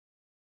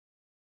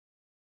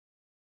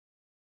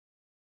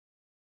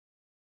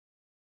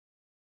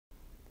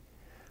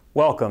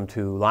Welcome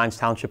to Lyons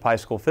Township High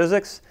School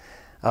Physics.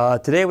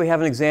 Today we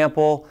have an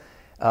example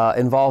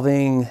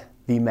involving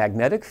the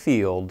magnetic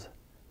field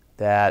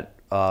that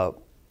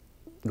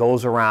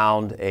goes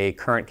around a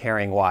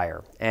current-carrying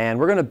wire. And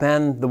we're going to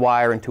bend the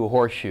wire into a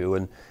horseshoe.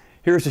 And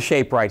here's the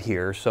shape right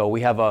here. So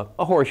we have a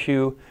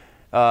horseshoe,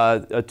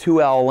 a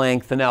 2L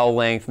length, an L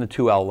length, and a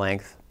 2L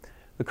length.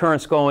 The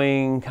current's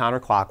going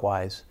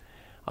counterclockwise,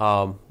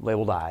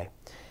 labeled I.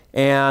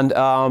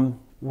 And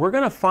we're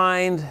going to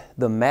find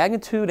the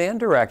magnitude and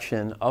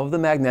direction of the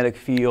magnetic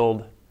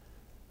field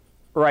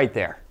right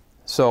there.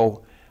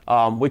 So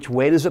which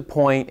way does it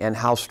point and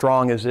how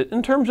strong is it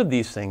in terms of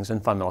these things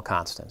and fundamental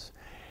constants.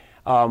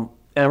 And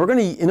we're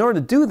going to, in order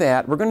to do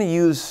that, we're going to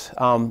use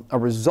a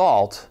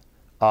result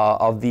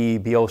of the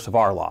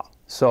Biot-Savart Law.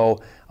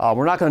 So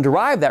we're not going to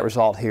derive that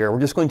result here. We're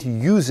just going to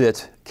use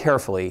it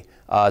carefully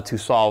to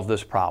solve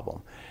this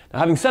problem. Now,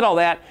 having said all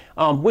that,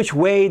 which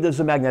way does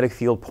the magnetic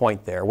field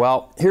point there?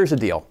 Well, here's the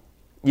deal.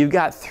 You've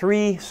got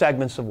 3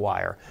 segments of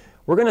wire.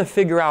 We're going to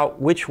figure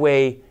out which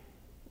way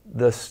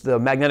the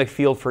magnetic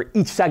field for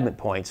each segment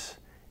points,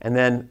 and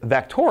then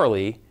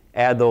vectorially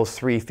add those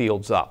 3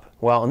 fields up.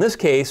 Well, in this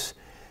case,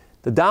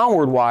 the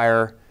downward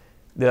wire,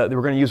 we're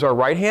going to use our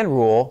right-hand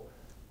rule.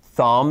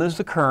 Thumb is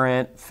the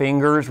current,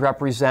 fingers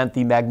represent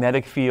the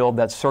magnetic field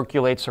that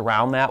circulates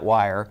around that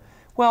wire.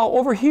 Well,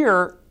 over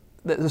here,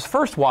 this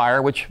first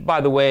wire, which,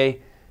 by the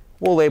way,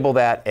 we'll label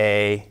that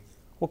A,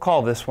 we'll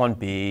call this one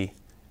B,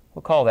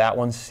 we'll call that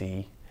one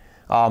C.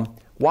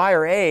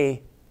 Wire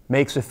A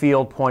makes a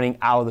field pointing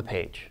out of the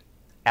page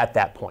at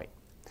that point.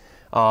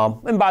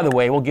 And by the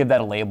way, we'll give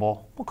that a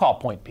label. We'll call it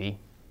point P.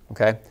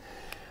 Okay?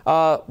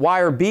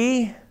 Wire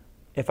B,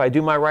 if I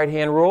do my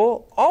right-hand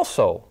rule,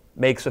 also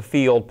makes a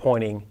field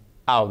pointing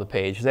out of the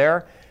page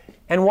there.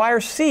 And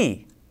wire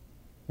C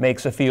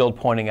makes a field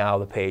pointing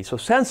out of the page. So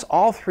since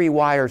all 3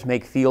 wires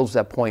make fields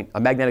that point, a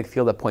magnetic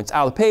field that points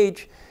out of the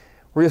page,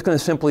 we're just going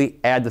to simply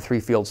add the 3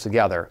 fields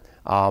together.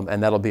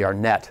 And that'll be our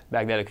net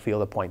magnetic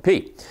field at point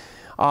P.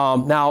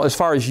 Now, as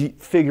far as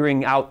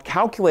figuring out,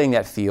 calculating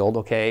that field,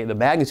 okay, the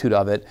magnitude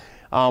of it,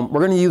 we're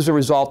going to use the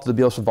result of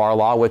the Biot-Savart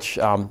Law, which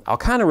I'll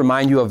kind of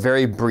remind you of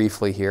very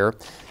briefly here.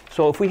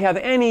 So if we have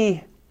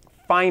any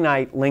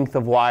finite length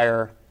of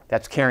wire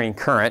that's carrying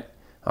current,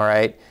 all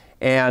right,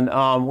 and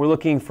we're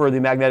looking for the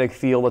magnetic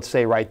field, let's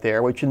say right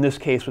there, which in this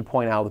case would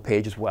point out of the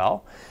page as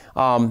well.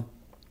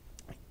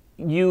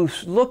 You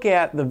look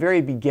at the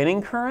very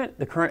beginning current,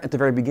 the current at the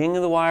very beginning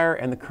of the wire,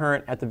 and the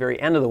current at the very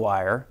end of the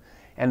wire.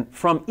 And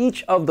from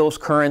each of those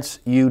currents,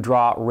 you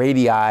draw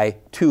radii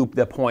to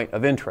the point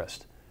of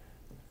interest.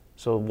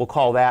 So we'll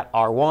call that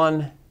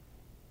R1,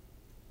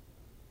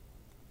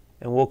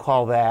 and we'll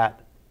call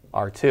that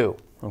R2.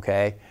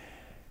 Okay?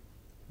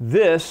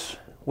 This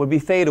would be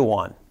theta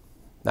 1.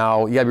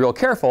 Now, you got to be real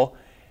careful.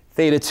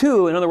 Theta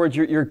 2, in other words,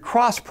 you're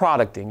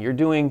cross-producting. You're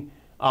doing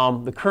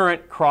the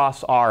current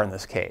cross R in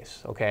this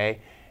case,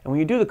 okay? And when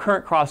you do the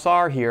current cross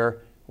R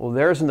here, well,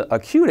 there's an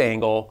acute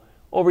angle.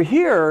 Over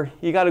here,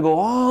 you got to go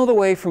all the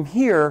way from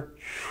here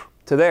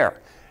to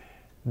there.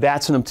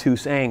 That's an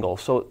obtuse angle.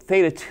 So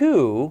theta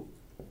 2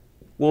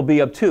 will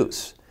be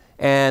obtuse.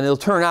 And it'll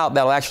turn out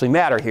that'll actually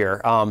matter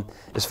here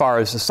as far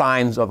as the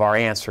signs of our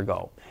answer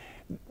go.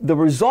 The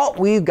result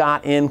we've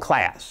got in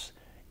class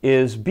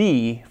is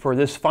B for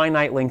this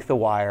finite length of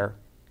wire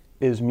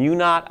is mu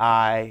naught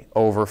I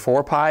over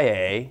 4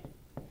 pi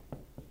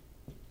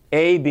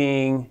A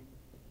being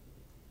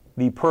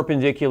the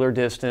perpendicular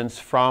distance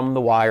from the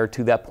wire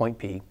to that point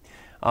P,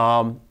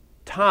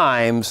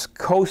 times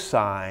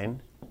cosine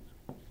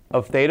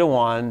of theta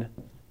 1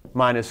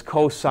 minus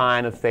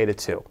cosine of theta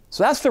 2.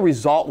 So that's the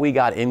result we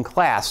got in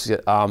class.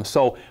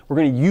 So we're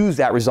going to use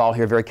that result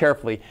here very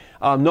carefully.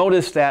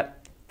 Notice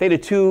that theta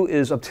 2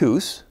 is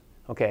obtuse.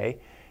 Okay?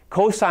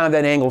 Cosine of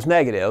that angle is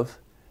negative.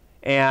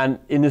 And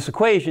in this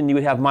equation, you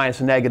would have minus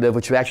a negative,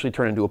 which would actually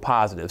turn into a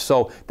positive.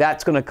 So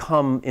that's going to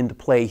come into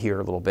play here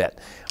a little bit.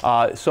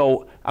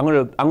 So I'm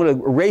going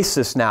to erase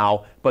this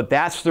now, but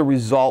that's the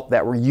result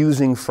that we're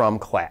using from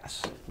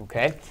class.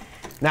 Okay?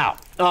 Now,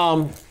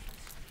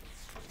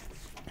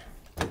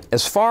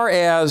 as far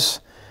as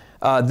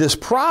this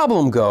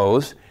problem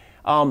goes,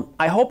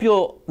 I hope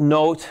you'll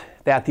note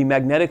that the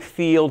magnetic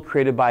field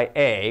created by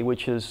A,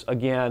 which is,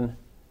 again,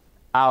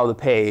 out of the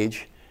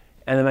page,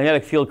 and the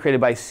magnetic field created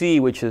by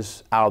C, which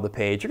is out of the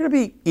page, are going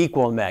to be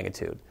equal in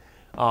magnitude.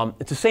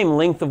 It's the same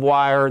length of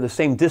wire, the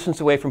same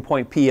distance away from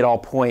point P at all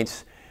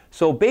points.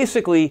 So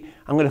basically,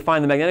 I'm going to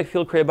find the magnetic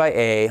field created by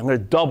A. I'm going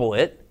to double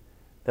it.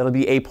 That'll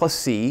be A plus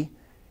C.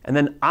 And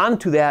then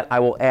onto that, I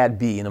will add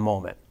B in a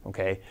moment.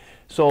 Okay?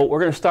 So we're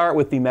going to start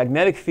with the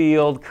magnetic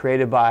field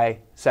created by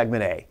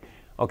segment A.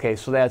 Okay,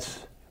 so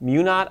that's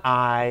mu naught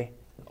I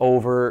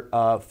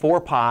over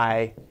 4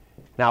 pi.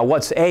 Now,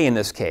 what's A in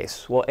this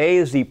case? Well, A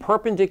is the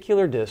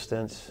perpendicular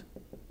distance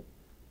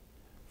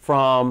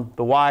from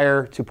the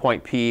wire to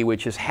point P,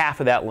 which is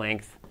half of that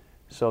length.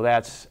 So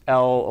that's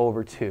L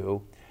over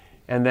 2.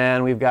 And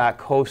then we've got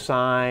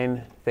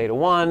cosine theta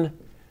 1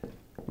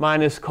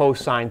 minus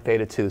cosine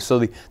theta 2. So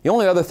the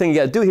only other thing you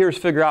got to do here is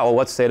figure out, well,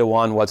 what's theta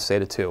 1, what's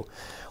theta 2.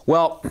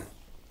 Well,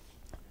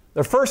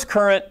 the first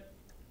current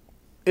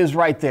is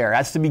right there.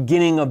 That's the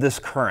beginning of this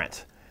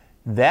current.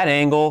 That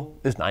angle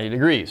is 90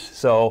 degrees.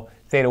 So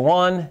theta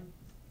 1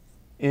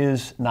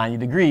 is 90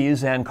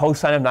 degrees, and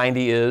cosine of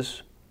 90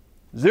 is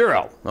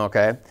 0.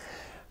 Okay.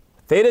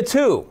 Theta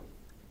 2.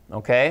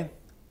 Okay.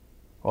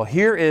 Well,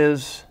 here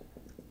is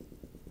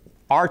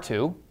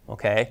R2.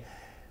 Okay.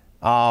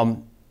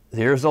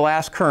 Here's the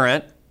last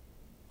current.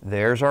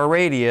 There's our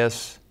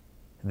radius.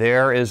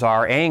 There is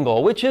our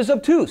angle, which is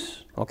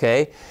obtuse.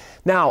 Okay.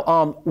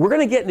 Now, we're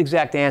going to get an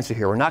exact answer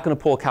here. We're not going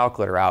to pull a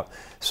calculator out.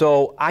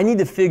 So I need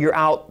to figure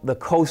out the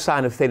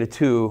cosine of theta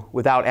 2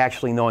 without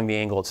actually knowing the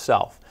angle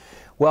itself.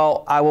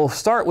 Well, I will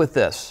start with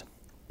this.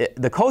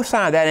 The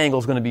cosine of that angle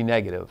is going to be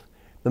negative.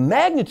 The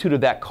magnitude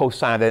of that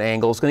cosine of that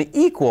angle is going to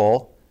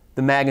equal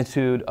the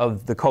magnitude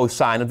of the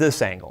cosine of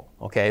this angle.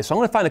 Okay, so I'm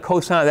going to find the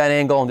cosine of that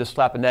angle and just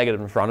slap a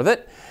negative in front of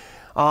it.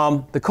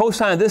 The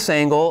cosine of this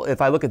angle, if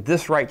I look at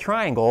this right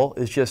triangle,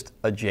 is just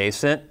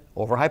adjacent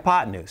over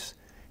hypotenuse.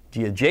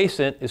 The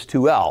adjacent is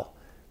 2L.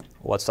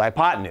 What's the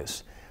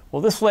hypotenuse?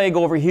 Well, this leg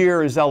over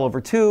here is L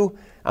over 2.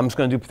 I'm just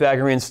going to do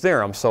Pythagorean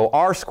theorem. So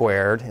R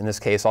squared, in this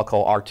case I'll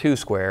call R2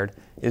 squared,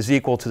 is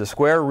equal to the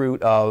square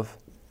root of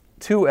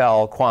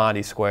 2L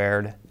quantity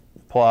squared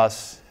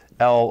plus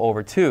L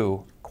over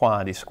 2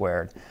 quantity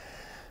squared.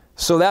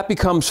 So that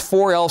becomes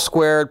 4L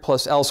squared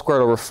plus L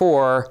squared over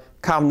 4.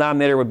 Common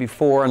denominator would be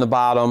 4 on the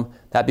bottom.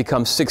 That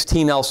becomes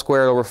 16L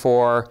squared over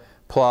 4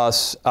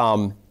 plus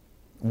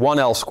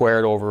 1L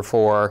squared over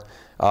 4.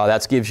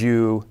 That gives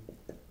you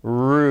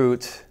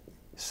root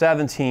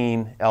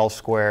 17L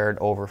squared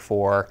over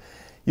 4.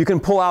 You can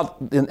pull out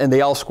in the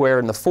L squared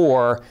and the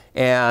 4,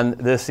 and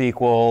this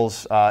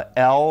equals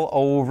L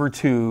over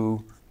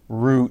 2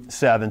 root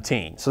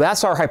 17. So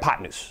that's our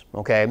hypotenuse,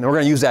 okay? And we're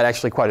going to use that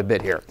actually quite a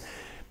bit here.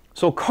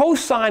 So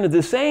cosine of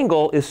this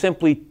angle is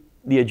simply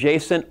the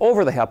adjacent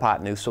over the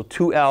hypotenuse, so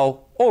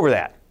 2L over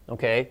that,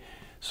 okay?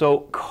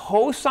 So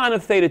cosine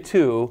of theta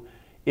 2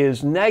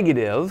 is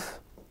negative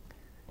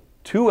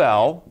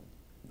 2L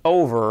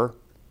over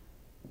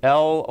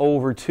L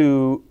over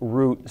 2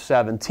 root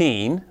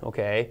 17,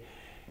 okay,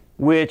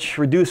 which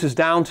reduces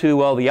down to,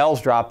 well, the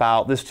L's drop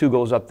out, this 2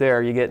 goes up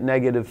there, you get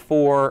negative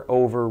 4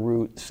 over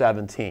root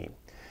 17.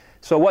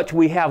 So what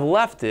we have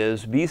left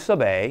is B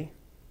sub A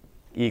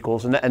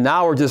equals, and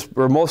now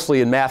we're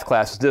mostly in math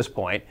class at this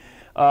point,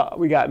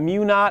 we got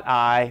mu naught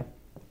I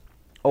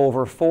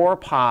over 4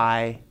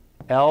 pi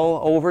L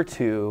over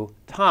 2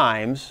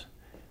 times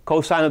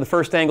cosine of the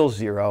first angle is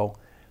 0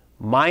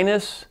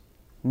 minus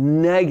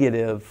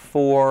negative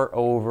 4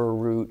 over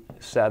root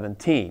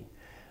 17.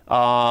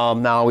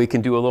 Now we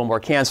can do a little more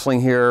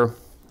canceling here.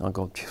 I'll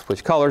go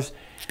switch colors.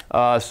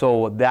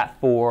 So that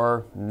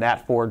 4 and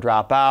that 4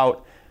 drop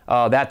out.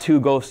 That 2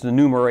 goes to the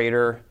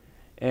numerator,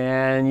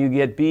 and you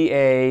get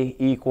BA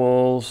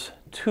equals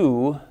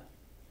 2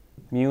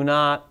 mu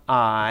naught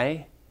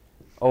I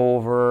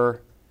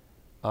over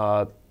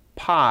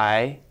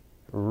pi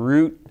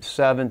root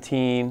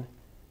 17,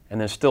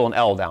 and there's still an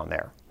L down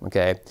there.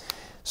 Okay,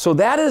 so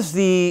that is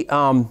the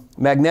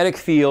magnetic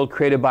field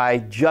created by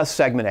just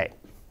segment A.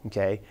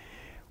 Okay,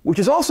 which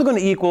is also going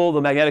to equal the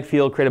magnetic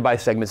field created by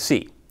segment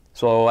C.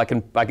 So I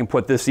can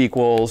put this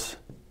equals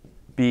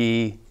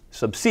B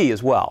sub C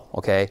as well.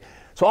 Okay,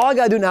 so all I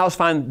got to do now is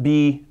find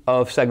B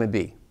of segment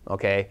B.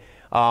 Okay,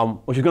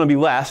 which is going to be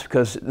less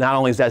because not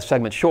only is that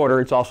segment shorter,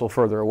 it's also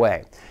further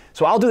away.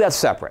 So I'll do that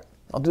separate.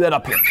 I'll do that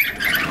up here.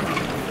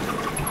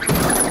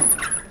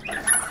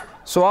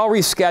 So I'll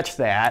resketch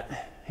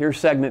that. Here's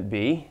segment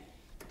B,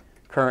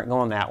 current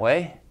going that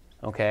way.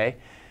 Okay,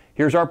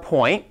 here's our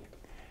point.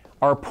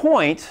 Our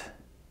point,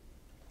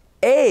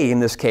 A in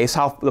this case,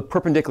 the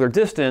perpendicular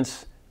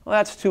distance, well,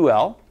 that's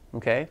 2L.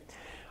 Okay,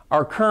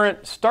 our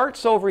current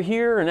starts over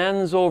here and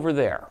ends over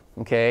there.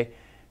 Okay,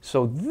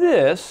 so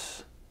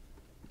this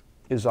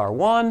is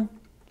R1,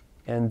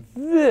 and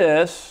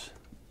this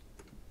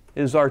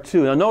is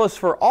R2. Now notice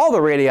for all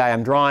the radii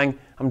I'm drawing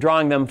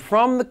them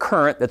from the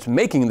current that's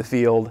making the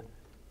field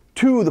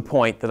to the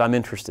point that I'm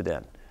interested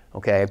in.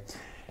 Okay,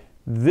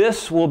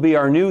 this will be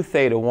our new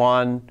theta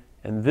 1,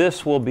 and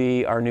this will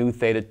be our new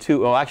theta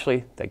 2. Oh,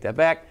 actually, take that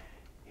back.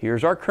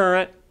 Here's our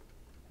current.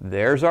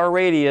 There's our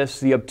radius.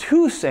 The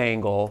obtuse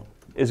angle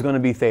is going to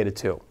be theta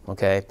 2.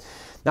 Okay,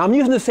 now I'm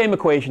using the same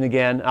equation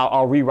again.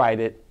 I'll rewrite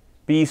it.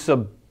 B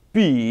sub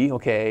B,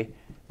 okay,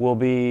 will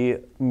be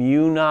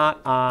mu naught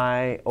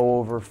I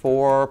over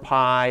 4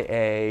 pi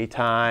A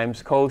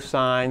times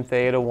cosine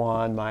theta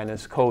 1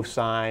 minus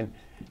cosine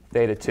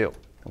theta 2.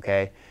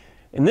 Okay,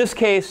 in this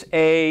case,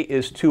 A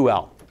is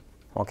 2L.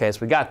 Okay, so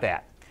we got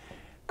that.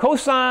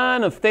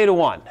 Cosine of theta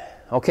 1.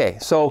 Okay,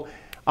 so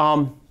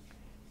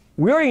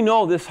we already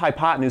know this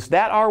hypotenuse.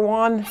 That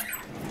R1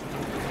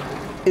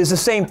 is the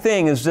same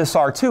thing as this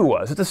R2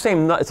 was. It's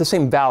the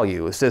same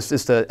value. It's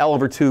the L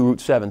over 2 root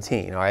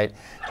 17. All right.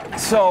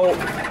 So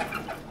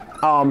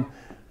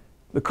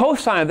The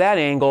cosine of that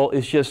angle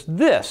is just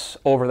this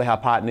over the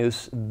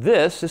hypotenuse.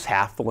 This is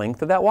half the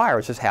length of that wire.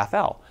 It's just half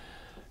L.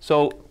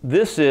 So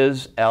this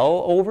is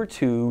L over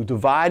 2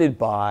 divided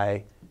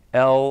by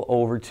L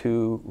over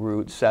 2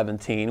 root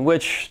 17,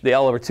 which the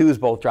L over 2's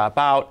both drop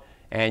out,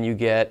 and you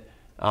get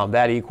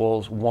that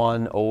equals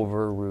 1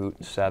 over root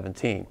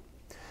 17.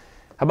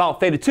 How about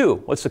theta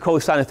 2? What's the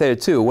cosine of theta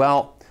 2?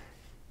 Well,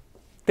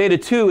 theta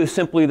 2 is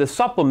simply the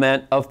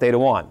supplement of theta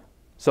 1.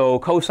 So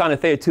cosine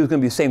of theta 2 is going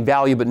to be the same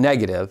value but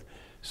negative.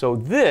 So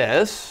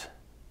this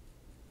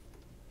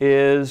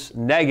is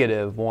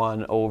negative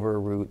 1 over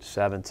root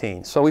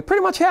 17. So we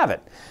pretty much have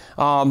it.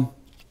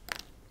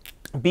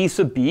 B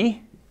sub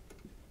b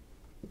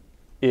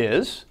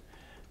is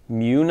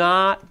mu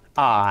naught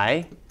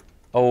I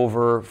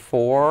over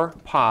 4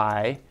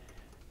 pi,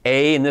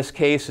 A in this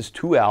case is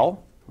 2L,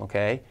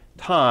 okay,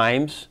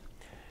 times,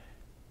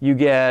 you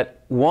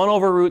get 1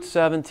 over root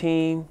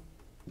 17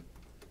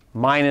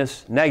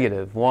 minus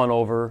negative 1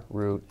 over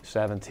root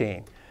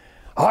 17.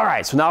 All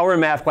right, so now we're in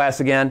math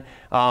class again.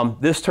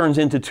 This turns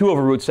into 2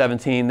 over root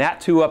 17.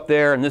 That 2 up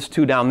there and this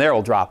 2 down there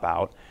will drop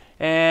out.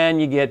 And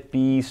you get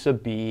B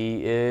sub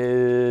b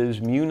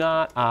is mu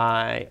naught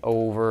I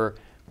over,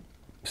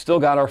 still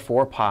got our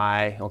 4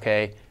 pi,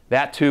 okay.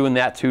 That 2 and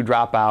that 2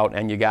 drop out,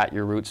 and you got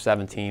your root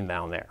 17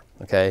 down there,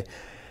 okay.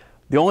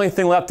 The only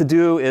thing left to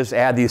do is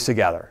add these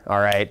together,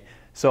 all right.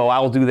 So I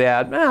will do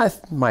that. I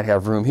might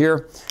have room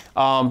here.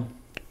 All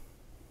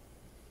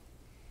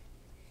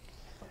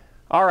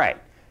right.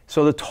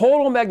 So the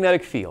total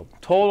magnetic field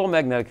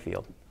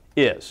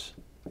is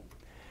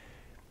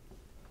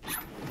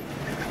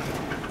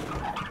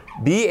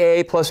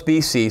BA plus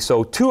BC.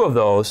 So 2 of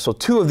those. So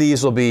 2 of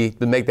these will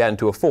make that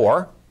into a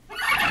 4.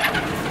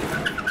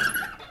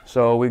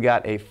 So we've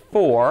got a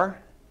 4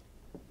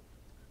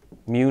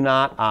 mu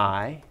naught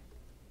I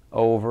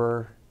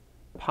over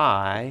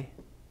pi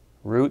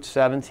root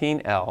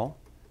 17L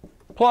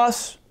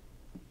plus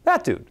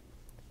that dude,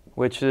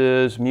 which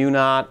is mu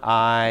naught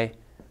I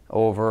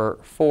over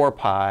 4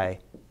 pi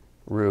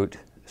root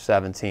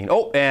 17.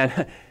 Oh,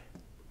 and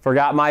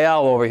forgot my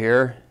L over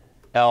here.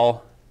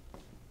 L.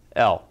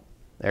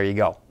 There you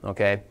go,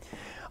 okay?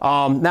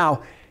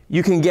 Now,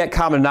 you can get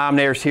common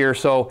denominators here.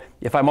 So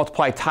if I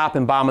multiply top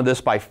and bottom of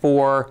this by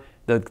 4,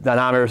 the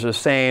denominators are the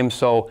same.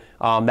 So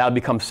that would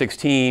become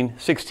 16.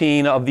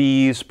 16 of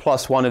these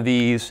plus 1 of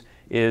these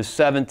is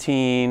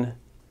 17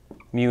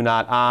 mu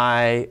naught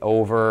I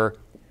over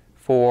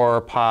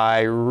 4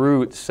 pi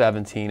root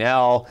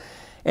 17L.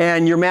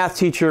 And your math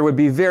teacher would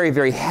be very,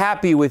 very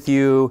happy with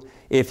you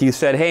if you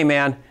said, hey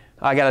man,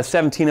 I got a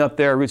 17 up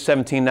there, root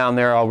 17 down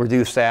there, I'll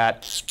reduce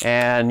that.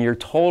 And your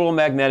total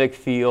magnetic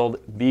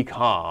field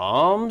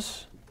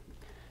becomes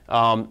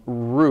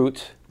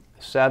root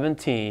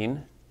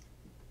 17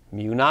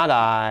 mu naught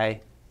I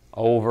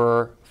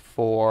over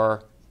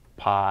 4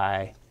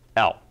 pi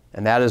L.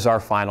 And that is our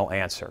final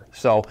answer.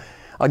 So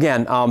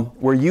again,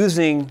 we're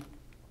using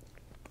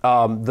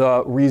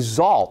the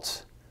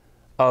result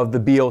of the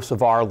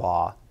Biot-Savart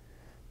Law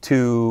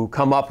to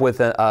come up with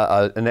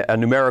a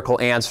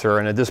numerical answer.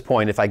 And at this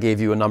point, if I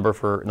gave you numbers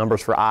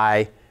for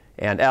I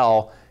and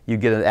L, you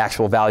get an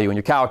actual value in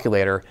your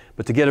calculator.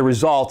 But to get a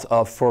result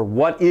for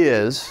what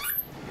is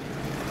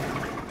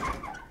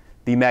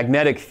the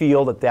magnetic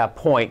field at that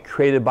point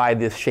created by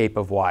this shape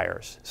of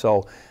wires.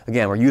 So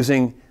again, we're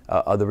using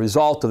the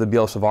result of the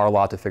Biot-Savart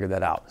Law to figure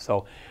that out.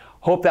 So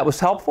hope that was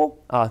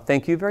helpful.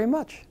 Thank you very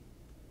much.